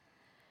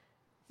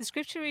The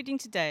scripture reading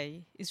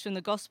today is from the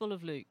Gospel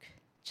of Luke,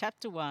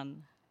 chapter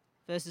 1,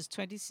 verses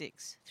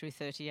 26 through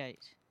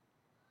 38.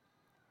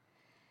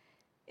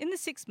 In the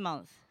 6th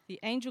month, the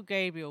angel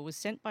Gabriel was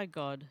sent by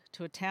God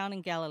to a town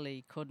in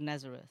Galilee called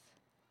Nazareth,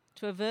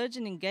 to a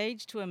virgin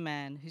engaged to a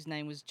man whose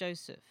name was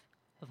Joseph,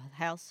 of the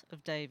house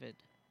of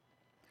David.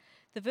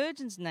 The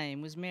virgin's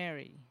name was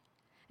Mary,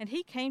 and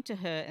he came to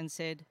her and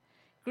said,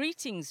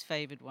 "Greetings,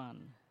 favored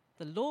one,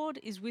 the Lord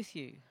is with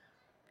you."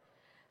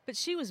 But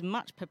she was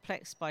much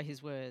perplexed by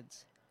his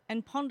words,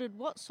 and pondered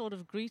what sort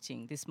of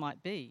greeting this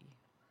might be.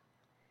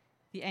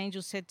 The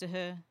angel said to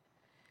her,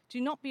 "Do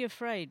not be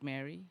afraid,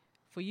 Mary,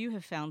 for you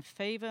have found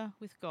favor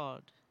with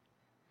God.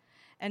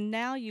 And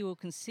now you will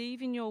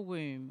conceive in your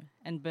womb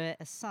and bear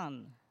a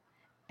son,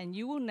 and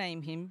you will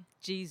name him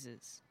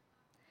Jesus.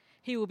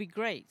 He will be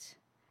great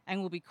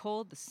and will be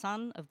called the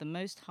Son of the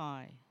Most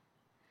High.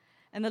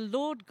 And the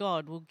Lord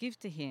God will give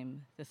to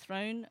him the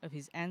throne of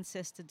his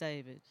ancestor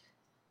David.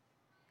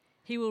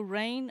 He will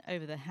reign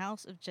over the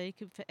house of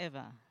Jacob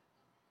forever,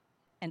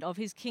 and of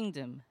his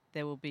kingdom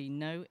there will be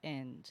no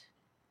end."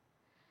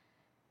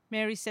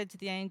 Mary said to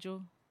the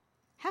angel,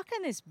 "How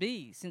can this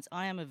be, since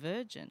I am a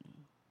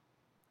virgin?"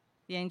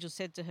 The angel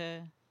said to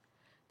her,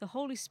 "The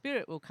Holy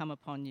Spirit will come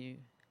upon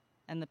you,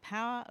 and the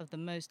power of the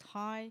Most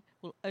High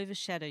will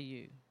overshadow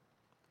you.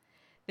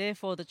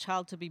 Therefore the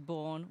child to be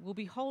born will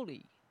be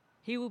holy.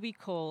 He will be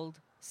called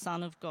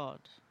Son of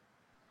God.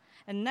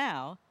 And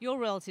now your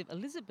relative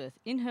Elizabeth,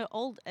 in her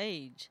old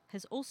age,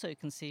 has also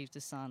conceived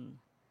a son.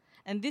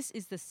 And this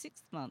is the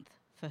 6th month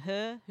for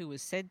her who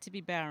was said to be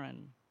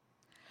barren.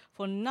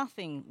 For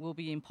nothing will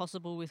be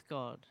impossible with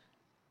God."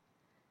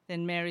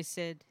 Then Mary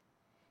said,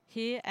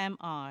 "Here am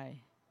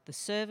I, the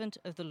servant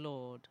of the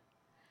Lord.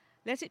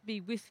 Let it be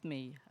with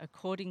me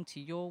according to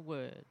your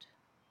word."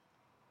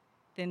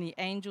 Then the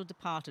angel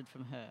departed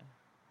from her.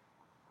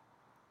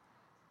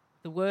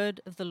 The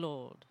word of the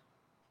Lord.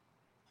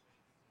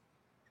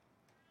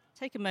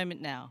 Take a moment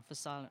now for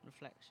silent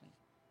reflection.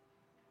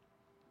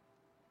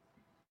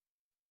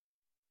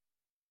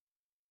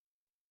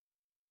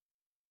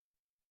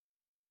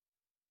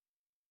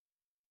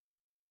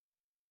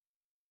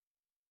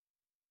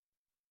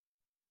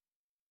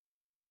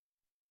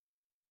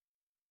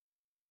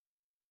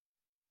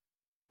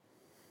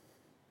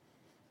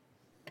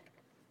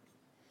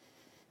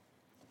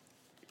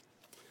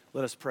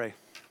 Let us pray.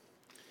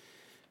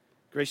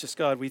 Gracious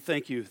God, we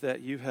thank you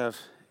that you have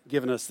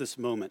given us this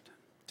moment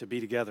to be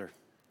together.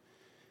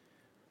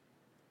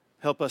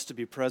 Help us to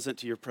be present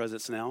to your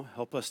presence now.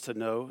 Help us to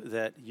know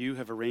that you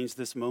have arranged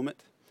this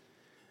moment.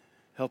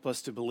 Help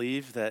us to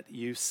believe that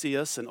you see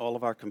us in all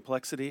of our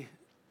complexity,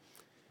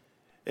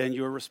 and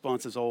your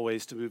response is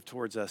always to move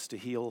towards us, to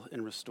heal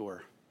and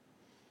restore.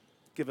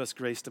 Give us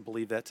grace to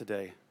believe that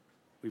today.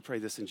 We pray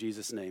this in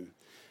Jesus' name.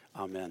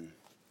 Amen.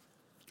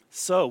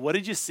 So, what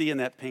did you see in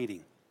that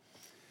painting?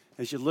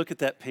 As you look at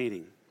that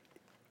painting,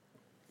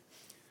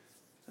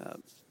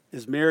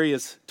 as Mary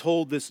is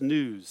told this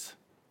news,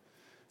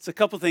 it's a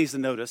couple things to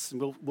notice,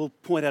 and we'll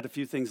point out a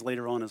few things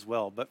later on as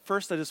well. But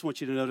first, I just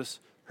want you to notice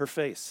her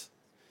face.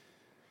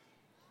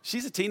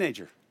 She's a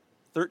teenager,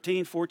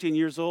 13, 14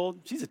 years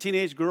old. She's a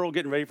teenage girl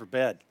getting ready for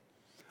bed.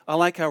 I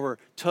like how her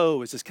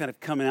toe is just kind of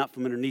coming out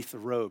from underneath the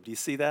robe. Do you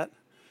see that?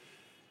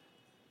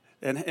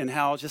 And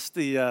how just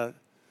the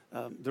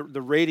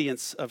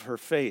radiance of her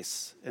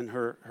face and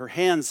her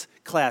hands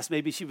clasped.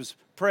 Maybe she was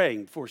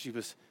praying before she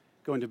was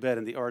going to bed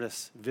in the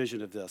artist's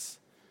vision of this.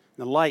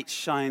 And the light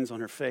shines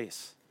on her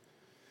face.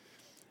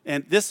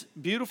 And this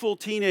beautiful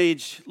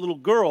teenage little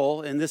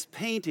girl in this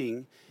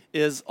painting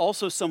is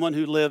also someone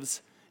who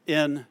lives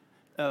in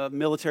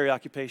military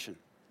occupation.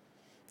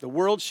 The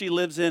world she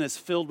lives in is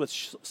filled with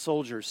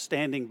soldiers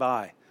standing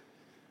by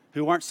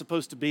who aren't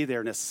supposed to be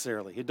there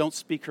necessarily, who don't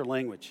speak her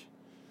language.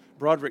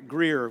 Broderick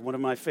Greer, one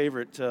of my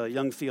favorite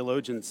young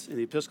theologians in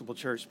the Episcopal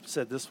Church,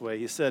 said this way.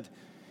 He said,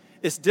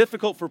 "It's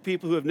difficult for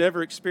people who have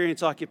never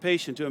experienced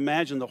occupation to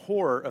imagine the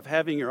horror of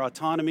having your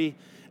autonomy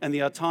and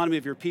the autonomy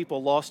of your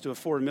people lost to a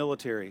foreign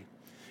military.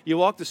 You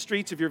walk the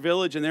streets of your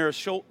village and there are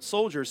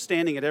soldiers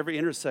standing at every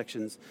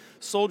intersection,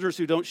 soldiers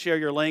who don't share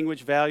your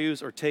language,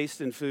 values, or taste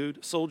in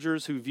food,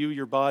 soldiers who view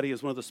your body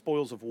as one of the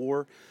spoils of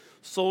war,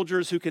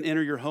 soldiers who can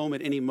enter your home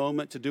at any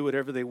moment to do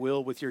whatever they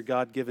will with your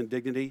God-given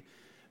dignity.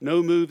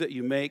 No move that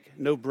you make,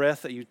 no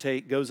breath that you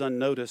take goes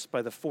unnoticed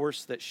by the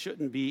force that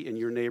shouldn't be in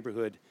your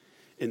neighborhood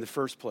in the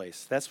first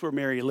place." That's where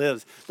Mary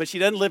lives. But she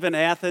doesn't live in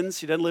Athens.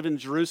 She doesn't live in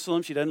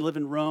Jerusalem. She doesn't live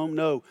in Rome.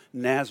 No,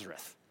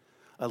 Nazareth,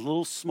 a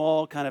little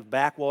small kind of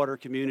backwater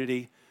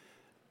community.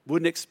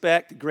 Wouldn't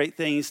expect great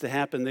things to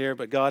happen there,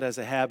 but God has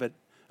a habit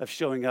of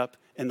showing up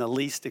in the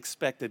least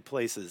expected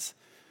places.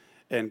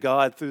 And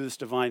God, through this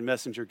divine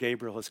messenger,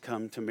 Gabriel, has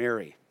come to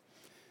Mary.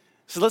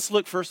 So let's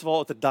look, first of all,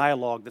 at the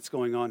dialogue that's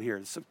going on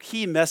here. Some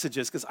key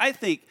messages, because I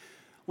think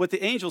what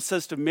the angel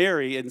says to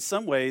Mary in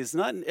some ways,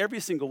 not in every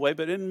single way,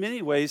 but in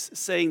many ways,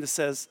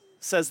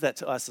 says that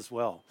to us as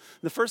well.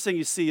 The first thing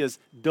you see is,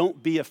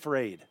 don't be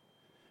afraid.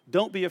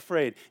 Don't be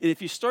afraid. And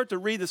if you start to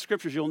read the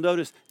scriptures,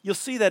 you'll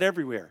see that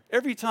everywhere.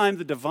 Every time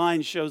the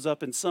divine shows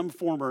up in some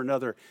form or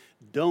another,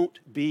 don't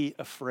be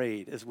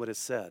afraid is what is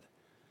said.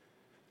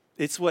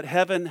 It's what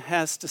heaven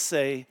has to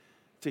say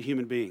to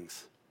human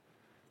beings,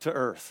 to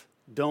earth.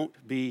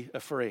 Don't be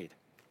afraid.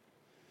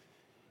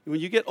 When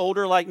you get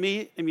older like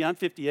me, I'm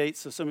 58,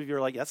 so some of you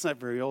are like, that's not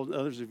very old.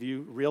 Others of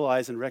you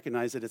realize and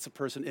recognize that it's a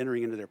person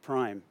entering into their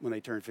prime when they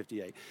turn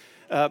 58.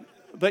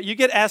 But you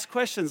get asked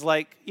questions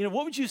like,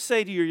 what would you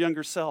say to your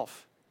younger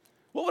self?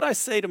 What would I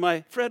say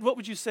to Fred, what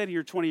would you say to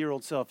your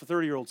 20-year-old self, a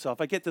 30-year-old self?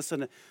 I get this,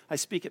 I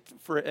speak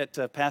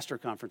at pastor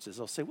conferences.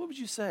 I'll say, what would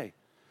you say?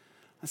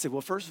 I say,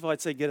 well, first of all, I'd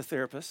say get a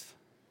therapist.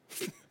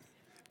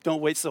 Don't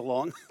wait so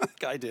long,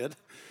 like I did.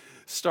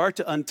 Start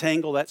to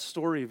untangle that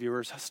story of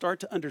yours. Start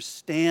to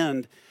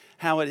understand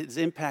how it has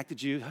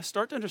impacted you.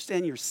 Start to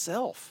understand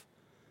yourself,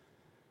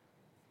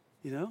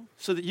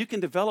 so that you can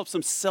develop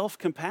some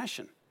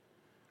self-compassion.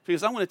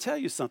 Because I want to tell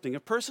you something. A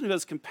person who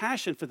has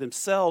compassion for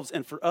themselves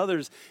and for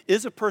others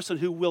is a person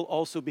who will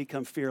also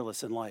become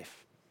fearless in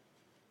life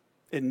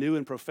in new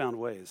and profound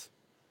ways.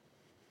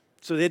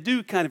 So they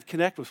do kind of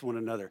connect with one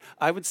another.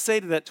 I would say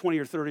to that 20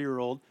 or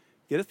 30-year-old,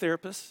 get a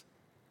therapist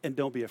and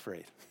don't be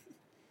afraid.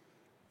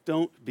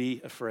 Don't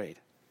be afraid.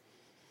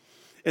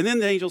 And then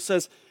the angel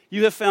says,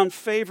 you have found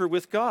favor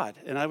with God.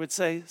 And I would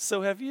say,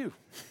 so have you.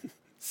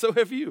 So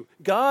have you.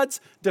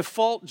 God's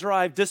default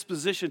drive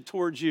disposition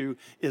towards you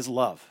is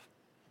love.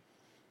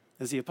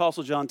 As the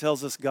Apostle John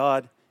tells us,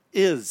 God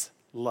is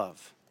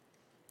love.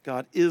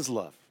 God is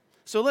love.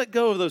 So let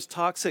go of those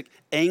toxic,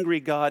 angry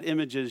God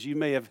images you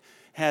may have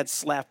had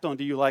slapped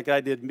onto you like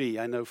I did me,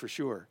 I know for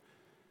sure.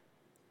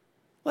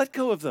 Let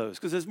go of those,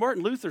 because as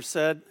Martin Luther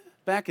said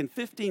back in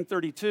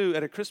 1532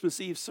 at a Christmas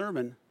Eve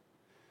sermon,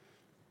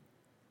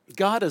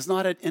 God is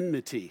not at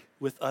enmity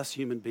with us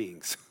human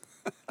beings.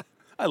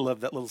 I love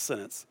that little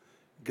sentence.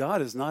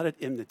 God is not at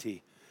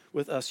enmity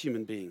with us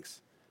human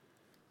beings.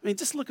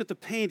 Just look at the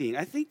painting.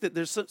 I think that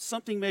there's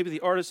something maybe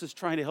the artist is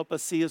trying to help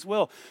us see as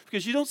well.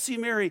 Because you don't see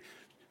Mary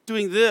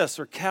doing this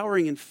or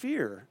cowering in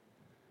fear,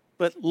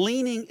 but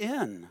leaning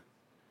in.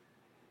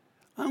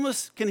 I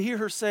almost can hear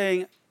her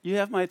saying, you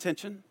have my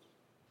attention.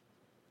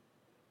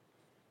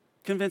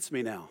 Convince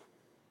me now.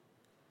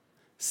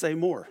 Say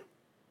more.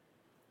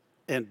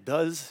 And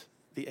does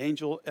the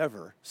angel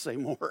ever say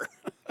more?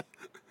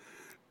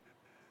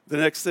 The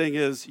next thing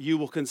is, you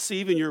will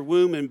conceive in your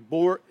womb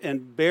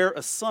and bear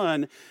a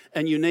son,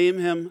 and you name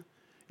him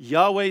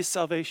Yahweh's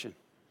salvation,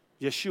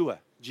 Yeshua,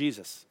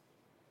 Jesus.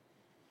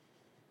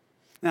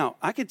 Now,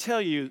 I can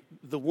tell you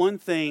the one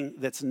thing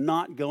that's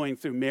not going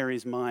through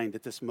Mary's mind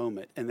at this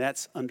moment, and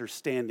that's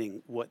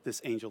understanding what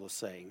this angel is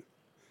saying,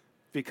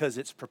 because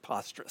it's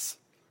preposterous.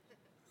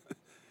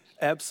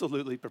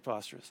 Absolutely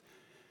preposterous.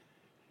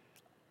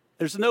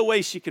 There's no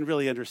way she can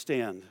really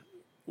understand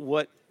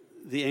what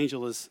the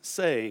angel is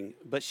saying,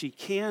 but she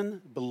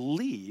can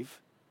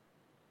believe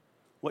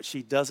what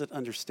she doesn't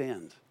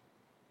understand.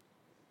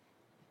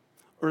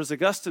 Or as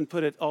Augustine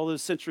put it all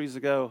those centuries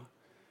ago,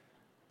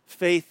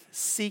 faith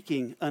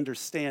seeking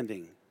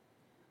understanding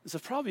is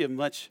probably a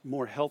much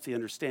more healthy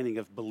understanding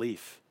of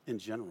belief in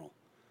general.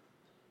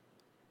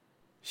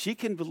 She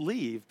can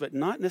believe, but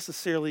not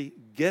necessarily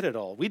get it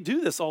all. We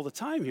do this all the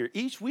time here.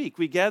 Each week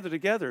we gather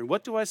together, and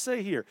what do I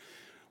say here?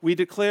 We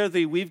declare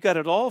we've got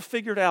it all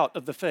figured out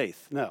of the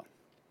faith. No.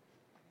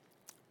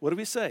 What do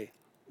we say?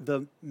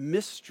 The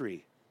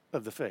mystery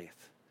of the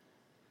faith.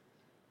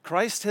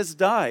 Christ has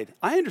died.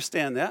 I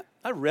understand that.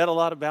 I read a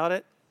lot about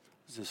it.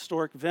 It's a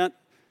historic event.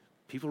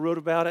 People wrote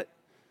about it.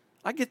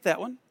 I get that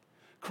one.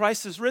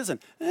 Christ is risen.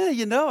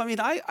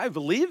 I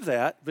believe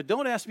that, but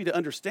don't ask me to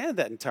understand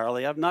that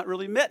entirely. I've not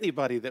really met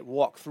anybody that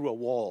walked through a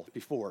wall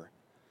before.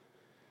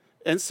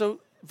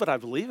 But I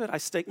believe it. I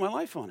stake my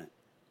life on it.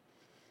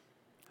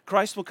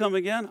 Christ will come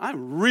again.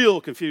 I'm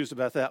real confused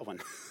about that one.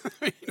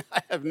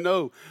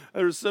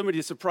 There's so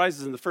many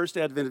surprises in the first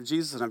advent of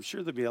Jesus, and I'm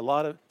sure there'll be a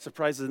lot of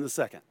surprises in the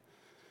second.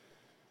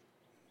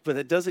 But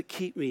it doesn't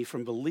keep me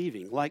from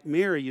believing. Like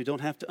Mary, you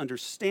don't have to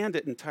understand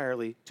it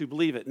entirely to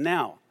believe it.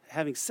 Now,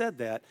 having said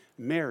that,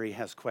 Mary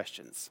has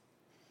questions.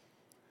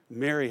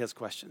 Mary has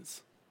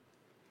questions.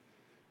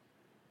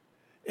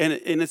 And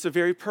it's a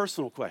very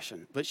personal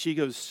question, but she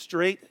goes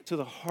straight to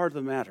the heart of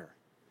the matter.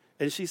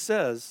 And she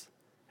says,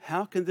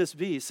 how can this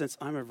be since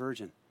I'm a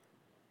virgin?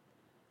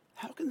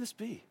 How can this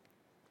be?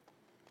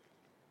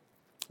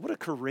 What a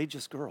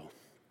courageous girl.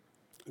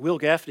 Will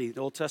Gaffney,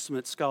 the Old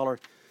Testament scholar,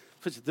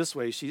 puts it this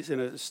way. She's in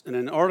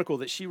an article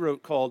that she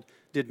wrote called,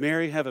 Did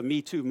Mary Have a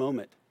Me Too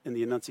Moment in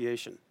the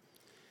Annunciation?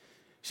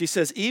 She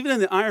says, even in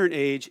the Iron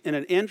Age, in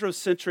an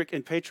androcentric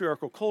and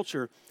patriarchal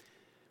culture,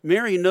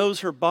 Mary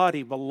knows her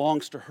body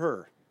belongs to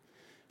her.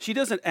 She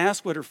doesn't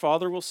ask what her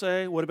father will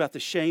say, what about the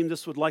shame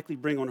this would likely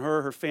bring on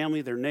her, her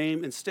family, their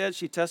name. Instead,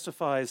 she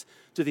testifies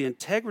to the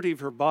integrity of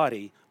her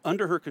body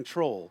under her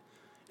control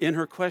in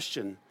her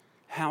question,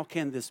 how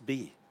can this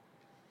be?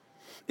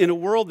 In a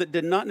world that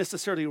did not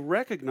necessarily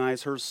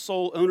recognize her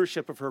sole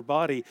ownership of her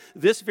body,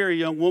 this very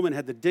young woman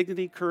had the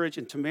dignity, courage,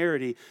 and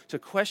temerity to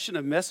question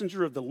a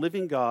messenger of the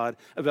living God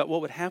about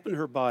what would happen to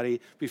her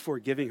body before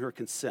giving her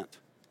consent.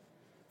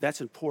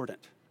 That's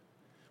important.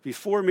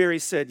 Before Mary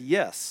said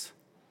yes,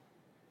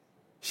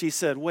 she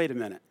said, wait a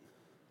minute.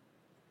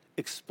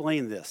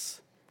 Explain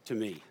this to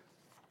me.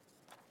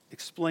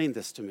 Explain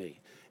this to me.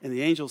 And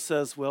the angel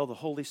says, well, the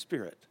Holy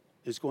Spirit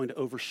is going to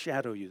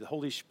overshadow you. The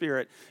Holy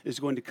Spirit is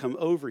going to come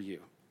over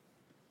you.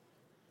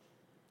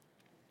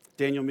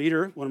 Daniel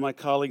Meter, one of my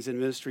colleagues in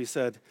ministry,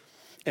 said,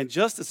 and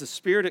just as the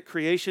Spirit at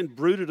creation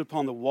brooded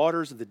upon the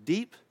waters of the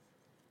deep,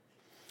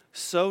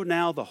 so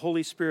now the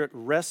Holy Spirit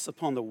rests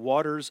upon the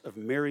waters of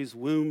Mary's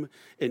womb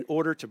in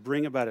order to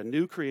bring about a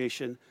new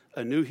creation,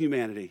 a new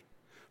humanity.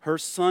 Her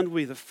son will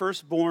be the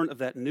firstborn of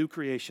that new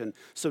creation.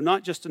 So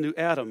not just a new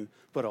Adam,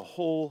 but a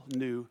whole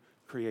new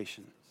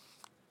creation.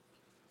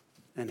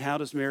 And how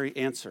does Mary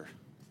answer?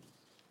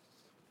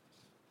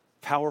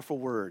 Powerful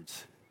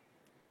words.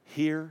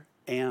 Here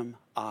am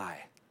I.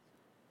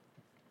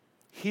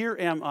 Here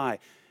am I.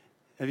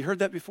 Have you heard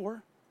that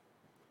before?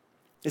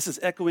 This is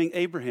echoing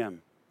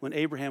Abraham when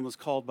Abraham was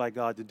called by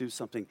God to do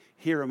something.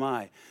 Here am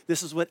I.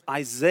 This is what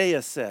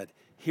Isaiah said.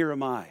 Here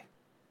am I.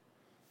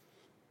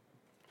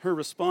 Her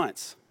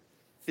response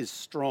is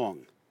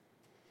strong.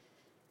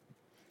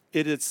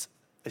 It is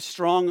a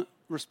strong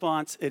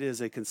response. It is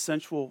a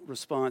consensual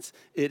response.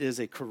 It is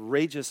a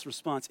courageous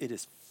response. It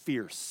is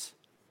fierce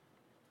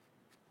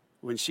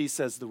when she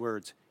says the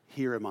words,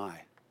 here am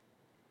I.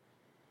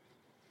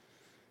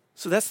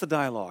 So that's the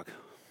dialogue.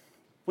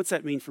 What's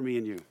that mean for me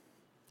and you?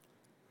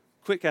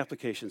 Quick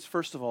applications.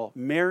 First of all,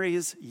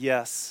 Mary's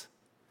yes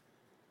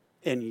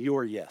and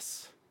your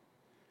yes.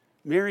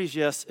 Mary's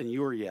yes and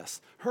your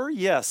yes. Her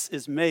yes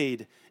is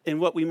made in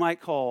what we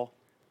might call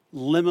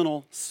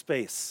liminal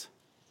space.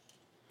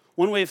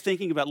 One way of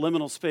thinking about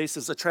liminal space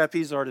is a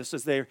trapeze artist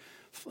as they're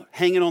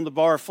hanging on the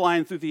bar,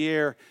 flying through the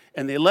air,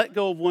 and they let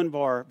go of one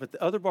bar, but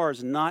the other bar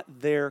is not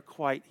there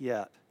quite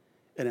yet.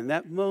 And in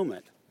that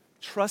moment,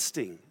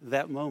 trusting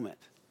that moment,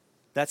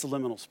 that's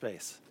liminal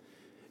space.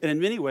 And in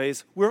many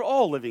ways, we're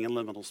all living in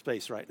liminal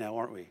space right now,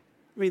 aren't we?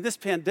 I mean, this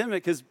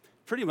pandemic has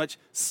pretty much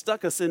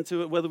stuck us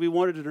into it whether we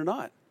wanted it or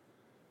not.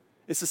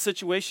 It's a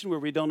situation where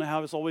we don't know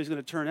how it's always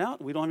going to turn out,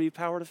 and we don't have any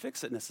power to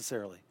fix it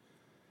necessarily.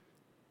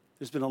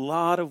 There's been a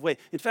lot of wait.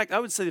 In fact, I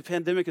would say the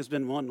pandemic has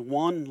been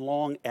one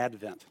long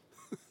advent.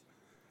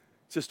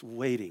 Just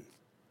waiting.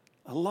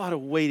 A lot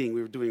of waiting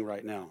we're doing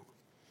right now.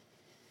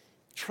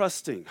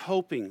 Trusting,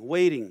 hoping,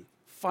 waiting,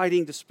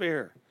 fighting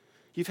despair.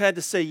 You've had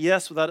to say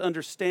yes without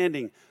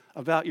understanding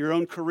about your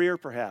own career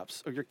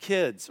perhaps, or your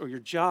kids, or your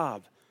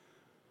job,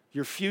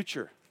 your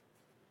future.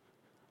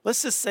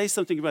 Let's just say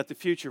something about the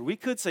future. We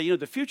could say,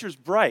 the future's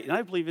bright, and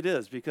I believe it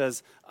is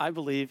because I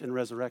believe in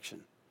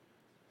resurrection.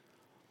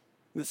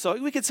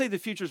 So we could say the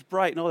future's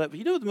bright and all that, but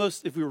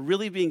if we were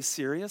really being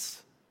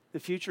serious, the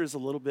future is a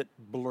little bit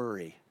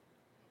blurry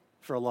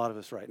for a lot of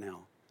us right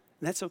now.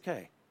 And that's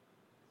okay.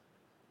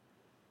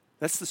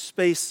 That's the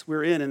space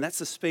we're in, and that's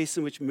the space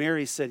in which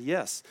Mary said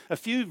yes. A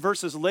few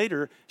verses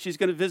later, she's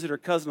going to visit her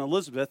cousin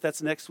Elizabeth.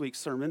 That's next week's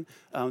sermon,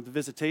 the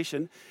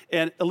visitation.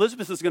 And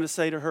Elizabeth is going to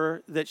say to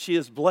her that she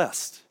is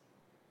blessed.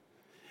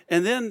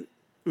 And then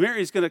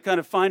Mary's going to kind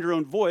of find her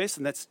own voice,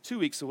 and that's 2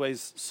 weeks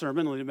away's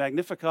sermon, the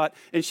Magnificat,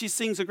 and she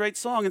sings a great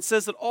song and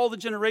says that all the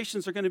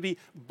generations are going to be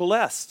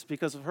blessed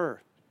because of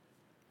her.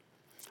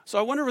 So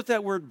I wonder what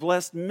that word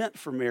blessed meant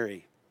for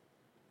Mary.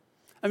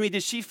 I mean,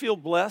 did she feel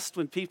blessed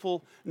when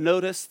people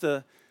noticed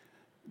the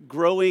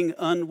growing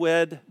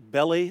unwed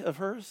belly of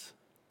hers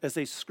as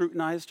they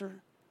scrutinized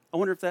her? I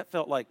wonder if that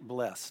felt like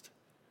blessed.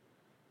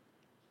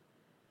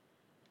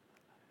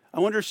 I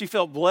wonder if she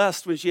felt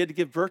blessed when she had to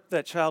give birth to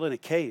that child in a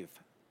cave.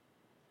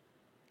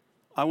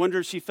 I wonder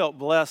if she felt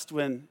blessed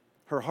when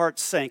her heart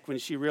sank when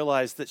she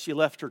realized that she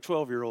left her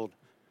 12-year-old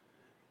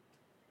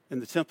in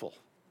the temple.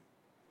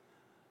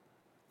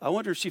 I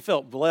wonder if she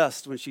felt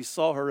blessed when she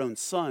saw her own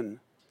son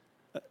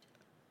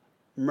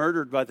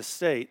murdered by the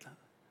state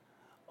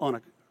on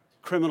a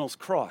criminal's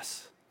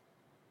cross.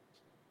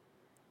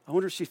 I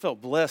wonder if she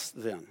felt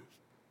blessed then.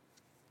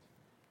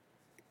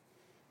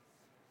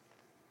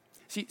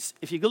 See,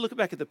 if you go look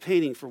back at the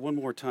painting for one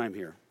more time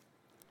here,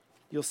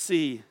 you'll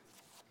see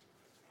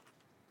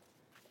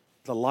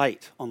the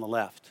light on the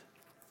left.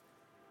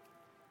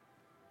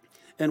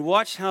 And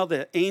watch how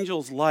the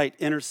angel's light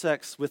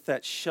intersects with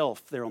that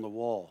shelf there on the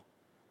wall.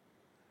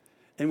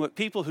 And what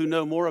people who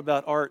know more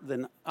about art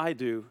than I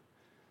do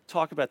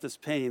talk about this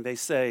painting, they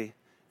say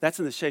that's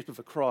in the shape of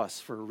a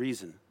cross for a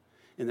reason.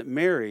 And that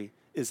Mary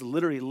is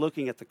literally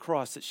looking at the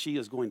cross that she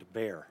is going to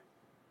bear.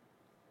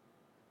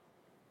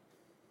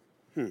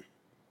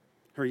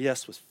 Her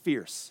yes was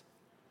fierce.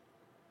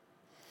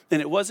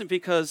 And it wasn't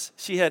because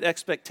she had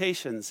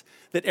expectations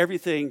that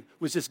everything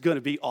was just going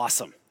to be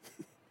awesome.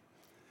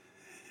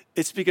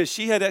 It's because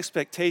she had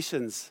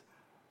expectations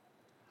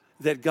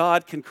that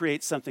God can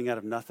create something out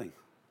of nothing.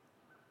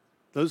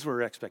 Those were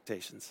her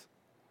expectations.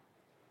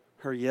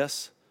 Her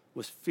yes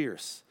was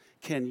fierce.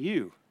 Can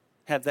you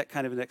have that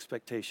kind of an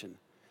expectation?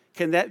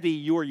 Can that be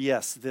your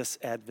yes this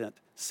Advent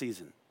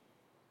season?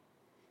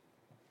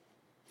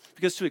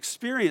 Because to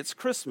experience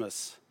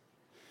Christmas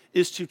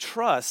is to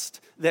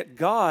trust that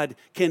God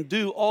can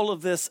do all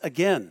of this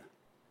again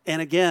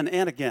and again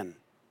and again.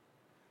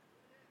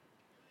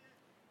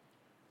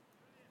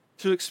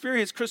 To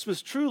experience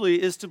Christmas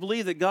truly is to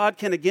believe that God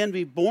can again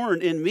be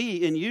born in me,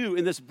 in you,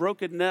 in this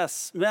broken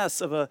mess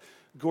of a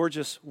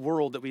gorgeous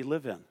world that we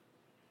live in.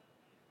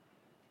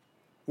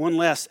 One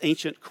last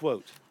ancient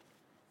quote.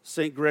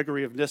 St.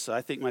 Gregory of Nyssa,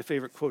 I think my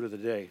favorite quote of the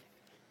day.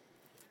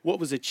 What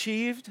was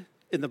achieved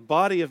in the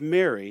body of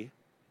Mary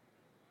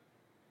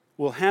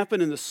will happen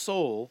in the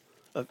soul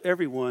of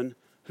everyone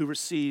who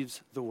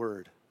receives the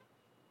word.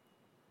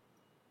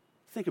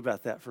 Think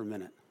about that for a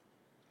minute.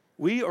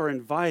 We are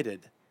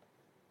invited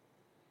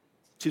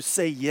to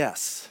say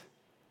yes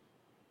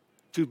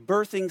to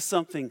birthing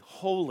something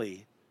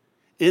holy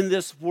in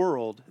this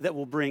world that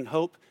will bring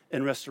hope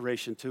and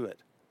restoration to it.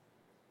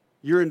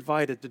 You're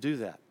invited to do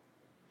that.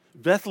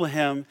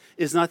 Bethlehem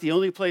is not the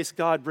only place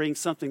God brings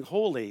something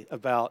holy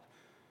about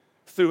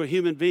through a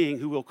human being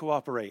who will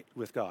cooperate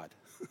with God.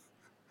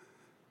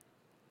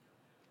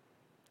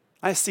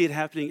 I see it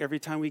happening every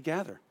time we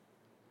gather.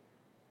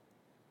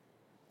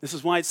 This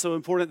is why it's so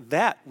important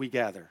that we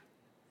gather.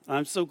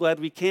 I'm so glad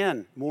we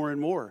can more and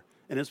more.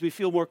 And as we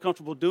feel more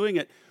comfortable doing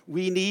it,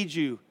 we need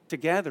you to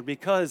gather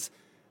because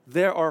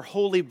there are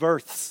holy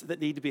births that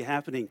need to be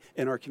happening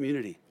in our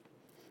community.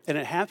 And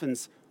it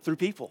happens through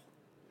people.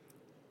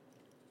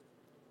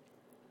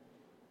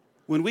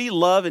 When we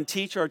love and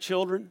teach our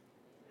children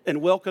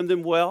and welcome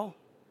them well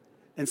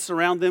and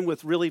surround them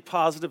with really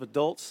positive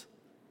adults,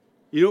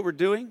 you know what we're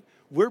doing?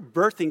 We're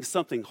birthing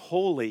something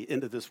holy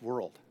into this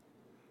world.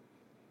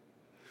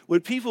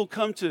 When people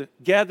come to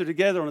gather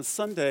together on a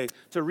Sunday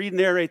to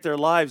re-narrate their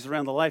lives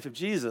around the life of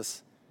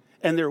Jesus,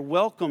 and they're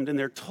welcomed and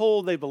they're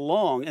told they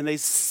belong, and they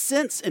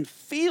sense and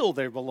feel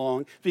they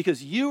belong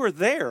because you are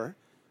there,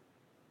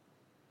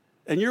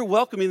 and you're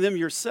welcoming them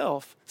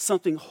yourself,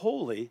 something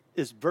holy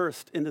is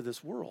birthed into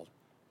this world.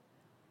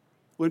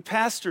 When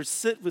pastors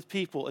sit with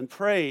people and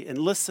pray and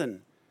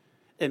listen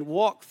and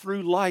walk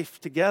through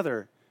life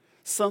together,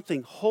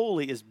 something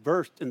holy is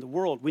birthed in the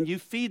world. When you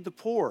feed the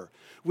poor,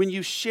 when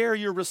you share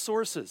your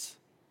resources,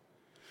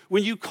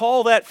 when you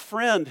call that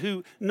friend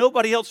who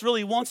nobody else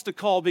really wants to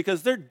call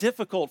because they're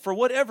difficult for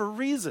whatever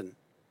reason,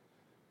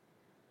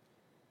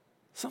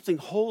 something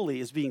holy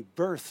is being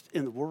birthed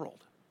in the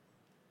world.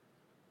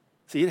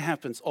 See, it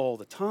happens all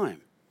the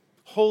time.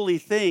 Holy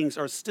things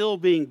are still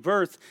being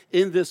birthed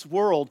in this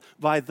world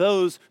by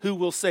those who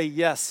will say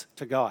yes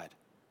to God.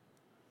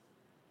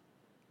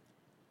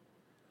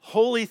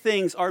 Holy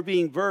things are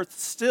being birthed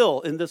still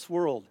in this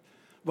world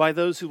by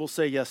those who will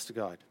say yes to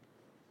God.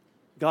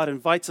 God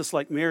invites us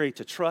like Mary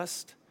to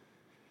trust,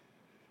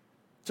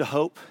 to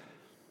hope,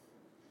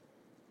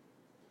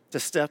 to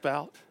step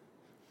out.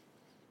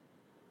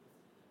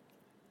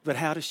 But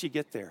how does she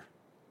get there?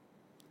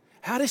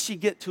 How does she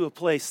get to a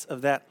place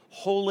of that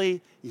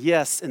holy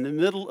yes in the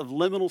middle of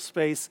liminal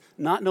space,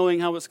 not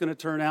knowing how it's going to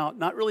turn out,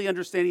 not really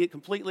understanding it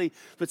completely,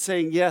 but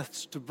saying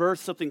yes to birth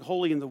something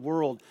holy in the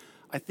world?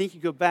 I think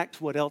you go back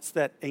to what else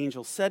that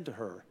angel said to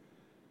her.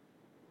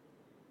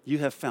 You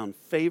have found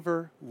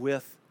favor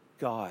with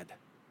God.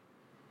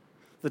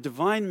 The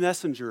divine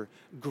messenger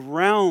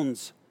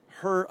grounds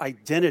her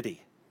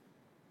identity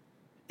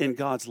in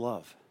God's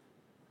love.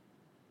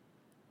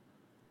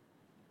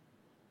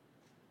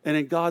 And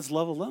in God's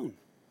love alone.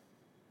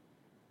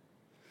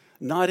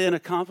 Not in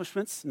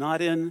accomplishments,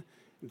 not in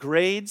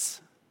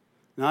grades,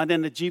 not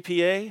in the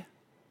GPA.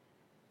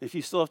 If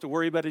you still have to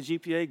worry about a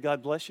GPA,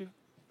 God bless you.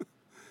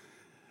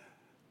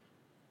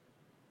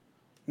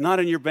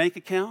 Not in your bank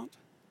account,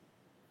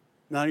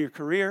 not in your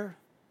career.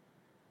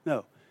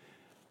 No.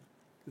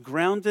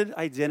 Grounded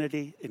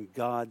identity in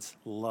God's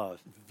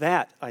love.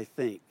 That, I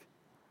think,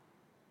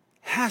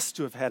 has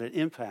to have had an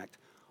impact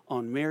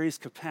on Mary's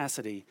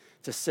capacity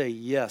to say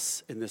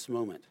yes in this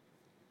moment.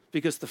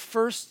 Because the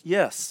first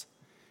yes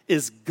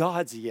is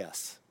God's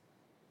yes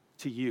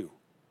to you.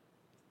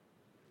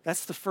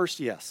 That's the first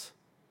yes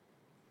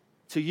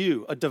to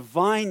you, a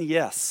divine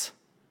yes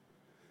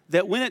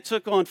that when it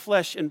took on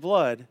flesh and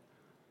blood,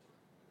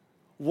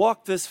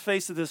 walked this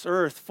face of this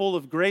earth full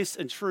of grace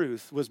and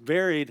truth, was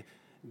buried,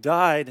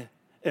 died,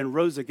 and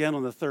rose again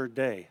on the third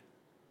day.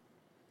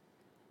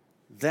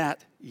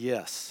 That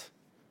yes.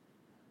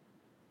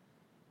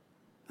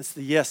 That's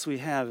the yes we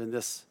have in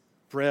this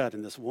bread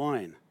and this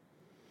wine.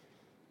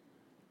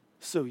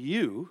 So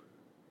you,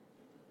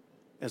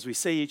 as we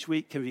say each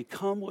week, can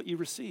become what you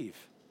receive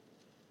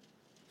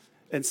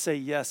and say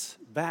yes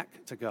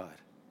back to God.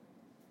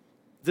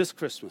 This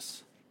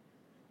Christmas.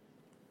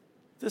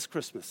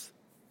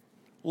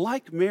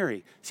 Like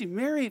Mary. See,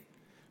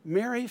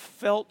 Mary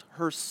felt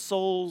her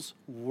soul's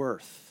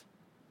worth.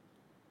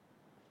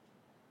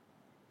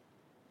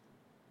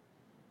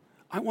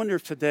 I wonder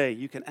if today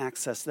you can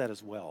access that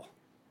as well.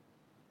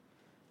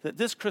 That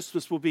this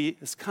Christmas will be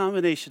this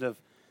combination of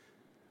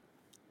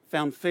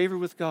found favor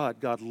with God.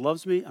 God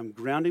loves me. I'm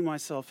grounding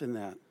myself in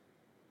that.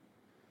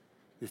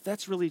 If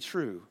that's really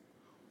true,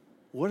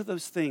 what are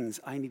those things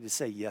I need to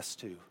say yes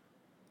to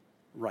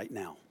right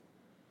now?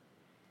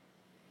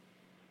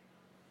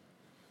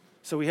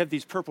 So we have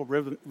these purple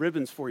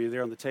ribbons for you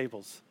there on the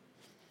tables.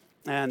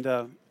 And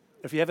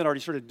if you haven't already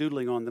started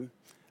doodling on them,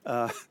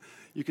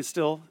 you can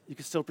still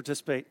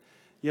participate.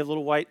 You have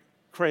little white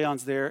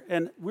crayons there.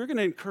 And we're going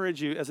to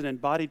encourage you as an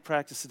embodied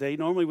practice today.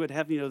 Normally we'd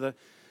have, the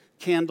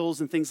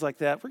candles and things like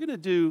that. We're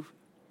going to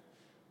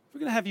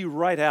have you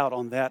write out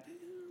on that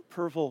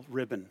purple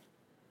ribbon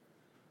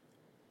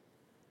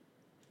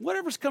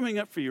whatever's coming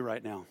up for you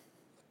right now.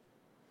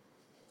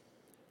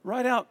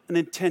 Write out an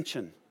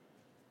intention.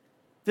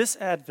 This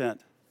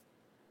Advent,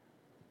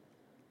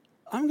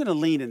 I'm going to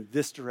lean in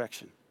this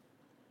direction.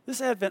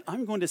 This Advent,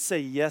 I'm going to say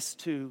yes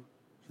to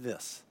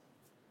this.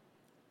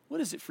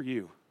 What is it for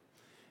you?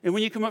 And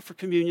when you come up for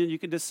communion, you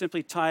can just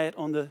simply tie it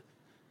on the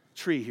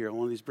tree here, on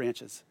one of these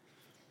branches.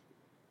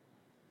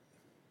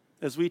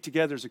 As we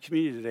together as a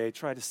community today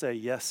try to say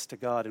yes to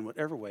God in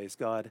whatever ways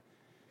God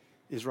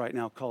is right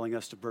now calling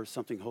us to birth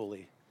something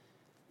holy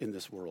in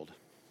this world.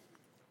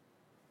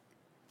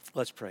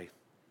 Let's pray.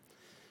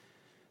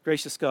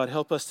 Gracious God,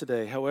 help us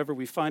today, however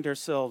we find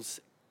ourselves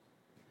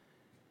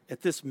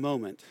at this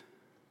moment,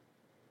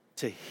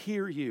 to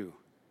hear you.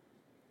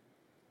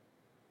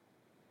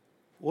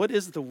 What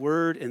is the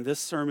word in this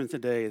sermon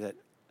today that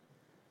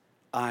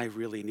I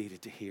really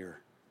needed to hear?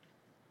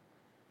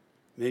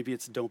 Maybe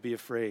it's don't be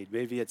afraid.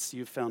 Maybe it's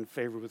you've found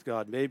favor with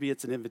God. Maybe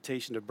it's an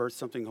invitation to birth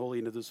something holy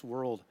into this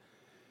world.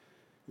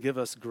 Give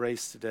us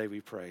grace today,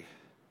 we pray,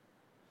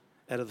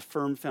 out of the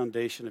firm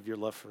foundation of your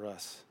love for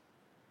us,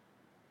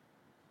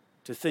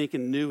 to think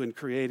in new and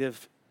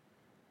creative,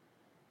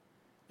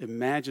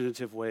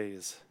 imaginative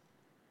ways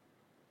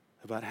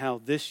about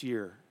how this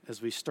year,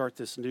 as we start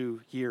this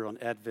new year on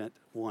Advent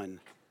 1,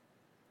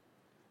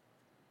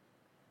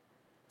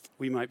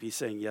 we might be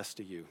saying yes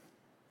to you.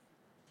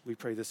 We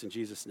pray this in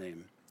Jesus'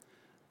 name.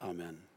 Amen.